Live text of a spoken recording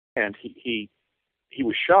hand, he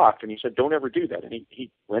was shocked, and he said, "Don't ever do that." And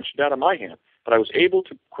he wrenched it out of my hand. But I was able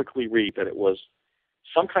to quickly read that it was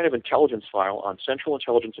some kind of intelligence file on Central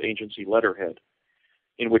Intelligence Agency letterhead,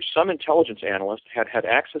 in which some intelligence analyst had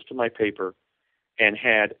access to my paper and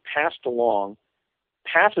had passed along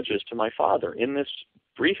passages to my father in this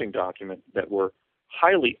briefing document that were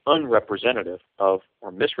highly unrepresentative of,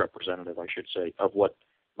 or misrepresentative, I should say, of what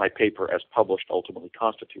my paper as published ultimately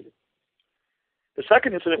constituted. The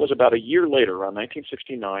second incident was about a year later, around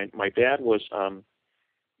 1969. My dad was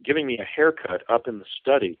giving me a haircut up in the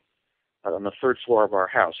study on the third floor of our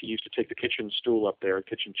house. He used to take the kitchen stool up there, a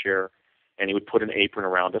kitchen chair, and he would put an apron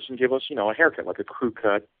around us and give us, a haircut, like a crew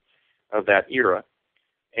cut of that era.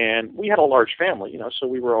 And we had a large family, so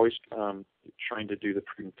we were always trying to do the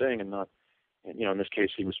prudent thing and not, in this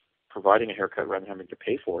case, he was providing a haircut rather than having to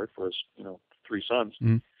pay for it for his, 3 sons.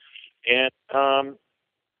 Mm.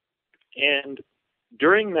 And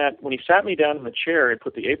during that, when he sat me down in the chair and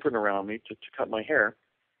put the apron around me to cut my hair,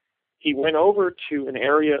 he went over to an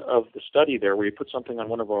area of the study there where he put something on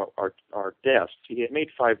one of our desks. He had made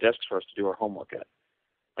 5 desks for us to do our homework at.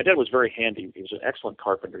 My dad was very handy. He was an excellent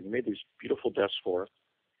carpenter. He made these beautiful desks for us.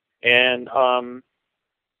 And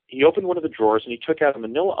he opened one of the drawers, and he took out a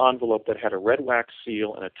manila envelope that had a red wax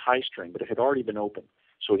seal and a tie string, but it had already been opened.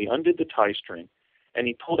 So he undid the tie string, and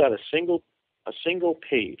he pulled out a single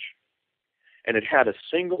page, and it had a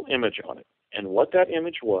single image on it. And what that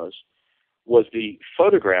image was the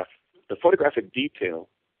photographic detail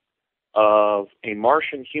of a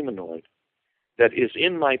Martian humanoid that is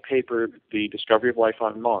in my paper, The Discovery of Life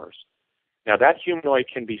on Mars. Now, that humanoid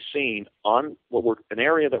can be seen on an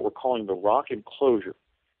area that we're calling the rock enclosure.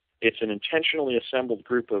 It's an intentionally assembled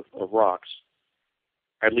group of rocks.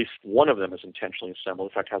 At least one of them is intentionally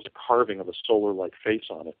assembled. In fact, has a carving of a solar-like face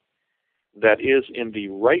on it. That is in the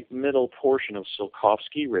right middle portion of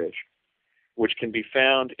Tsiolkovsky Ridge, which can be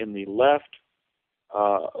found in the left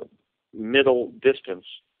middle distance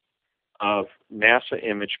of NASA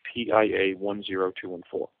image PIA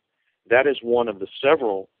 10214. That is one of the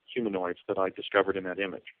several humanoids that I discovered in that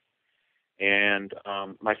image. And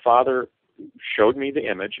my father showed me the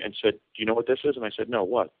image and said, "Do you know what this is?" And I said, "No,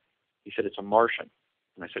 what?" He said, "It's a Martian."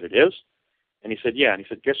 And I said, "It is?" And he said, "Yeah." And he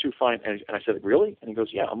said, "Guess who finds?" And I said, "Really?" And he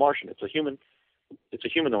goes, "Yeah, a Martian. It's a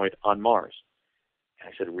humanoid on Mars." And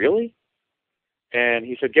I said, "Really?" And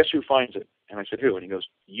he said, "Guess who finds it?" And I said, "Who?" And he goes,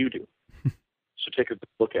 "You do. So take a good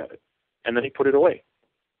look at it." And then he put it away.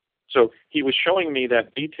 So he was showing me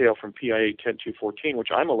that detail from PIA 10214, which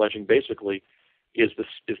I'm alleging basically is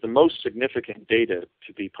the most significant data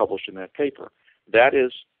to be published in that paper. That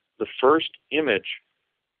is the first image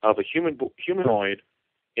of a humanoid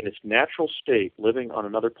in its natural state living on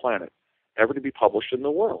another planet ever to be published in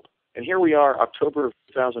the world. And here we are, October of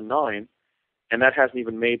 2009, and that hasn't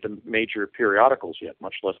even made the major periodicals yet,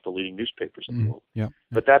 much less the leading newspapers in the world. Yeah.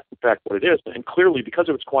 But that's in fact what it is. And clearly, because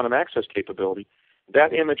of its quantum access capability,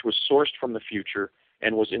 that image was sourced from the future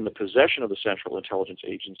and was in the possession of the Central Intelligence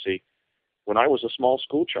Agency when I was a small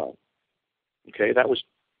school child. Okay, that was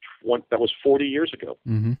 40 years ago.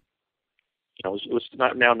 Mm-hmm. It was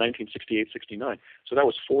not now 1968, 69. So that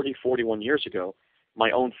was 41 years ago.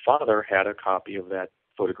 My own father had a copy of that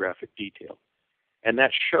photographic detail. And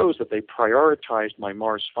that shows that they prioritized my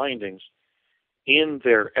Mars findings in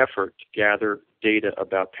their effort to gather data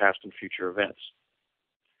about past and future events.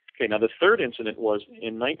 Okay, now the third incident was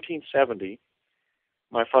in 1970.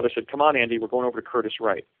 My father said, "Come on, Andy, we're going over to Curtis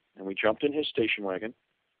Wright." And we jumped in his station wagon.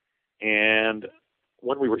 And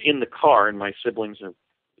when we were in the car, and my siblings and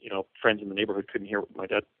friends in the neighborhood couldn't hear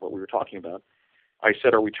what we were talking about, I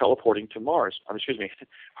said, "Are we teleporting to Mars? Are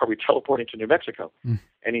we teleporting to New Mexico?" Mm.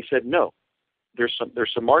 And he said, "No. There's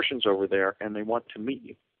some Martians over there, and they want to meet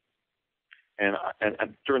you." And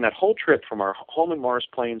during that whole trip from our home in Mars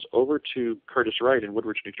Plains over to Curtis Wright in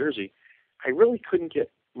Woodridge, New Jersey, I really couldn't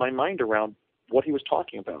get my mind around what he was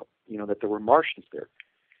talking about, that there were Martians there.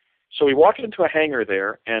 So we walked into a hangar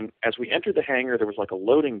there, and as we entered the hangar, there was like a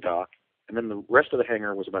loading dock, and then the rest of the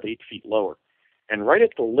hangar was about 8 feet lower. And right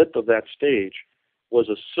at the lip of that stage was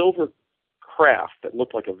a silver craft that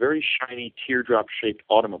looked like a very shiny teardrop-shaped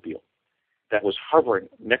automobile that was hovering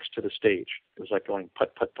next to the stage. It was like going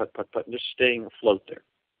put, put, put, put, put, and just staying afloat there.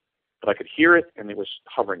 But I could hear it, and it was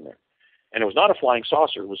hovering there. And it was not a flying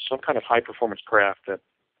saucer. It was some kind of high-performance craft that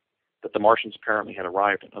the Martians apparently had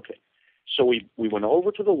arrived in. Okay. So we went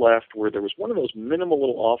over to the left where there was one of those minimal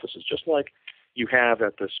little offices, just like you have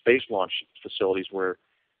at the space launch facilities where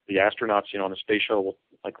the astronauts, on the space shuttle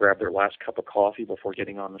will grab their last cup of coffee before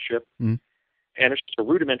getting on the ship. Mm. And it's just a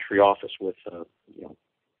rudimentary office with,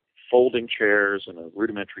 folding chairs and a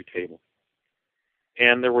rudimentary table.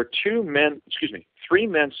 And there were three men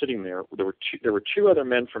sitting there. There were two other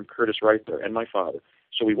men from Curtiss-Wright there, and my father.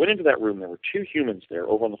 So we went into that room. There were two humans there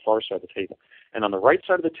over on the far side of the table. And on the right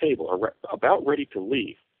side of the table, about ready to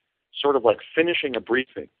leave, sort of like finishing a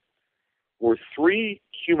briefing, were three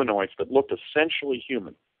humanoids that looked essentially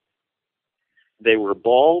human. They were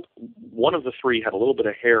bald. One of the three had a little bit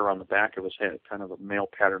of hair on the back of his head, kind of a male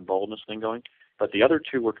pattern baldness thing going. But the other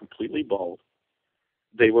two were completely bald.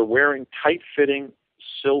 They were wearing tight-fitting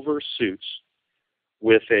silver suits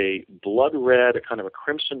with a blood red, a kind of a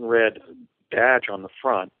crimson red badge on the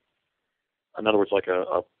front. In other words, like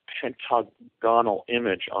a pentagonal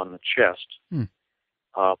image on the chest,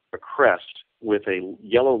 a crest with a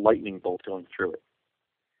yellow lightning bolt going through it.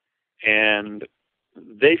 And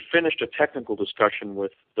they finished a technical discussion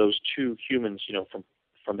with those two humans,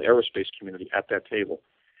 from the aerospace community at that table.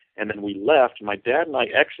 And then we left. My dad and I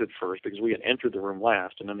exited first because we had entered the room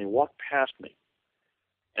last, and then they walked past me.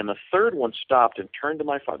 And the third one stopped and turned to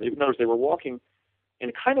my father. Notice they were walking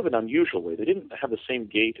in kind of an unusual way. They didn't have the same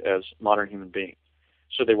gait as modern human beings.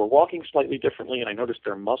 So they were walking slightly differently, and I noticed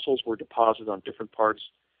their muscles were deposited on different parts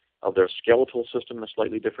of their skeletal system in a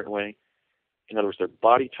slightly different way. In other words, their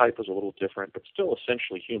body type was a little different, but still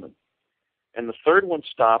essentially human. And the third one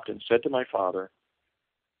stopped and said to my father,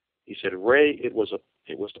 he said, "Ray, it was a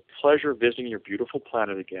pleasure visiting your beautiful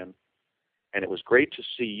planet again, and it was great to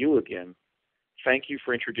see you again. Thank you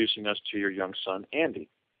for introducing us to your young son, Andy."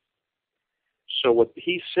 So what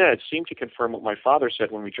he said seemed to confirm what my father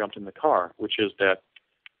said when we jumped in the car, which is that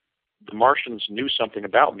the Martians knew something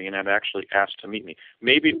about me and had actually asked to meet me.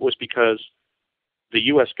 Maybe it was because the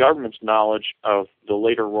U.S. government's knowledge of the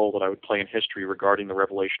later role that I would play in history regarding the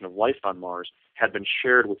revelation of life on Mars had been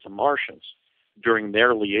shared with the Martians during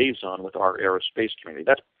their liaison with our aerospace community.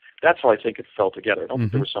 That's how I think it fell together. I don't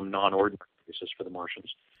think there was some non-ordinary basis for the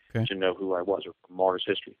Martians to know who I was or Mars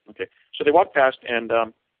history. Okay, so they walked past, and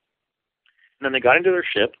then they got into their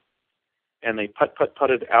ship, and they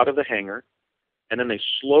putted out of the hangar, and then they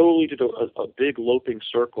slowly did a big loping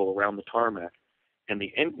circle around the tarmac. And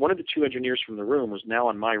one of the two engineers from the room was now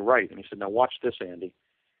on my right, and he said, "Now watch this, Andy."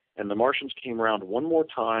 And the Martians came around one more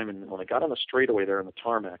time, and when they got on the straightaway there on the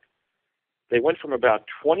tarmac, they went from about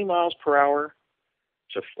 20 miles per hour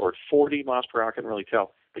or 40 miles per hour, I couldn't really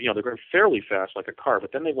tell. But, they're going fairly fast like a car.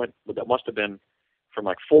 But then they went, that must have been from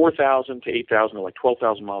like 4,000 to 8,000 to like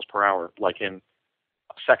 12,000 miles per hour, like in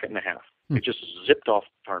a second and a half. It just zipped off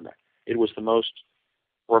the tarmac. It was the most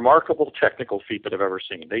remarkable technical feat that I've ever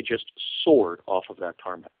seen. They just soared off of that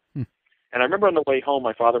tarmac. And I remember on the way home,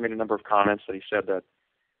 my father made a number of comments that he said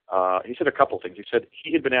a couple things. He said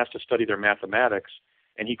he had been asked to study their mathematics,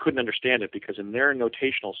 and he couldn't understand it because in their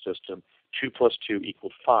notational system, 2 plus 2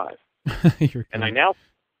 equaled 5. And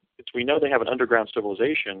we know they have an underground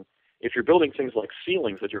civilization. If you're building things like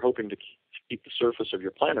ceilings that you're hoping to keep the surface of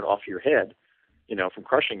your planet off your head, from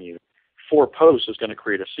crushing you, 4 posts is going to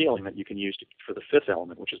create a ceiling that you can use for the fifth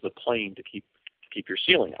element, which is the plane to keep your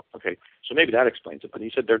ceiling up. Okay, so maybe that explains it. But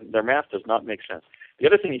he said their math does not make sense. The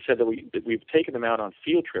other thing he said that we've taken them out on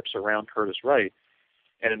field trips around Curtiss-Wright,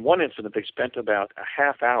 and in one incident they spent about a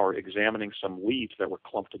half hour examining some weeds that were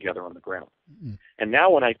clumped together on the ground. And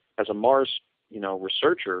now when I, as a Mars,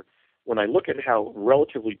 researcher, when I look at how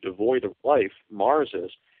relatively devoid of life Mars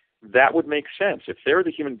is, that would make sense. If they're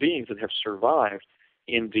the human beings that have survived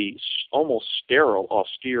in the almost sterile,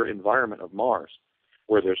 austere environment of Mars,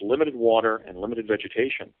 where there's limited water and limited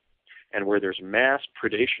vegetation, and where there's mass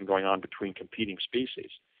predation going on between competing species,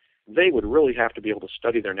 they would really have to be able to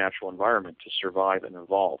study their natural environment to survive and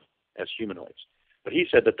evolve as humanoids. But he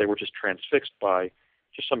said that they were just transfixed by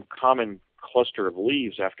just some common cluster of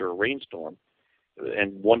leaves after a rainstorm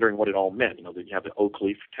and wondering what it all meant. You have the oak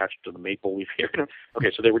leaf attached to the maple leaf here.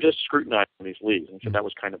 Okay, so they were just scrutinizing these leaves, and so that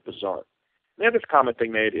was kind of bizarre. The other comment they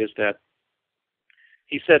made is that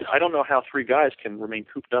he said, "I don't know how 3 guys can remain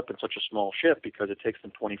cooped up in such a small ship because it takes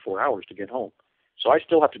them 24 hours to get home. So I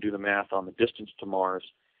still have to do the math on the distance to Mars,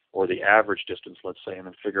 or the average distance, let's say, and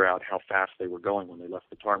then figure out how fast they were going when they left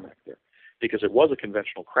the tarmac there. Because it was a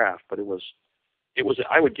conventional craft, but it was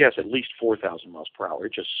I would guess, at least 4,000 miles per hour.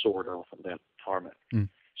 It just soared off of that tarmac.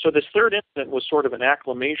 So this third incident was sort of an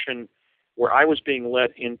acclimation where I was being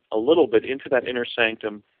led in a little bit into that inner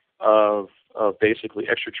sanctum of basically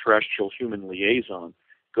extraterrestrial human liaison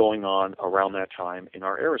going on around that time in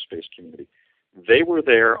our aerospace community. They were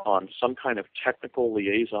there on some kind of technical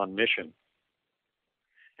liaison mission.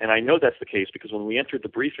 And I know that's the case because when we entered the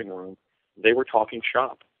briefing room, they were talking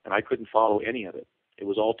shop, and I couldn't follow any of it. It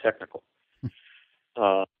was all technical.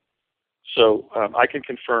 So I can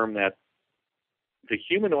confirm that the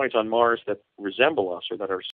humanoids on Mars that resemble us or that are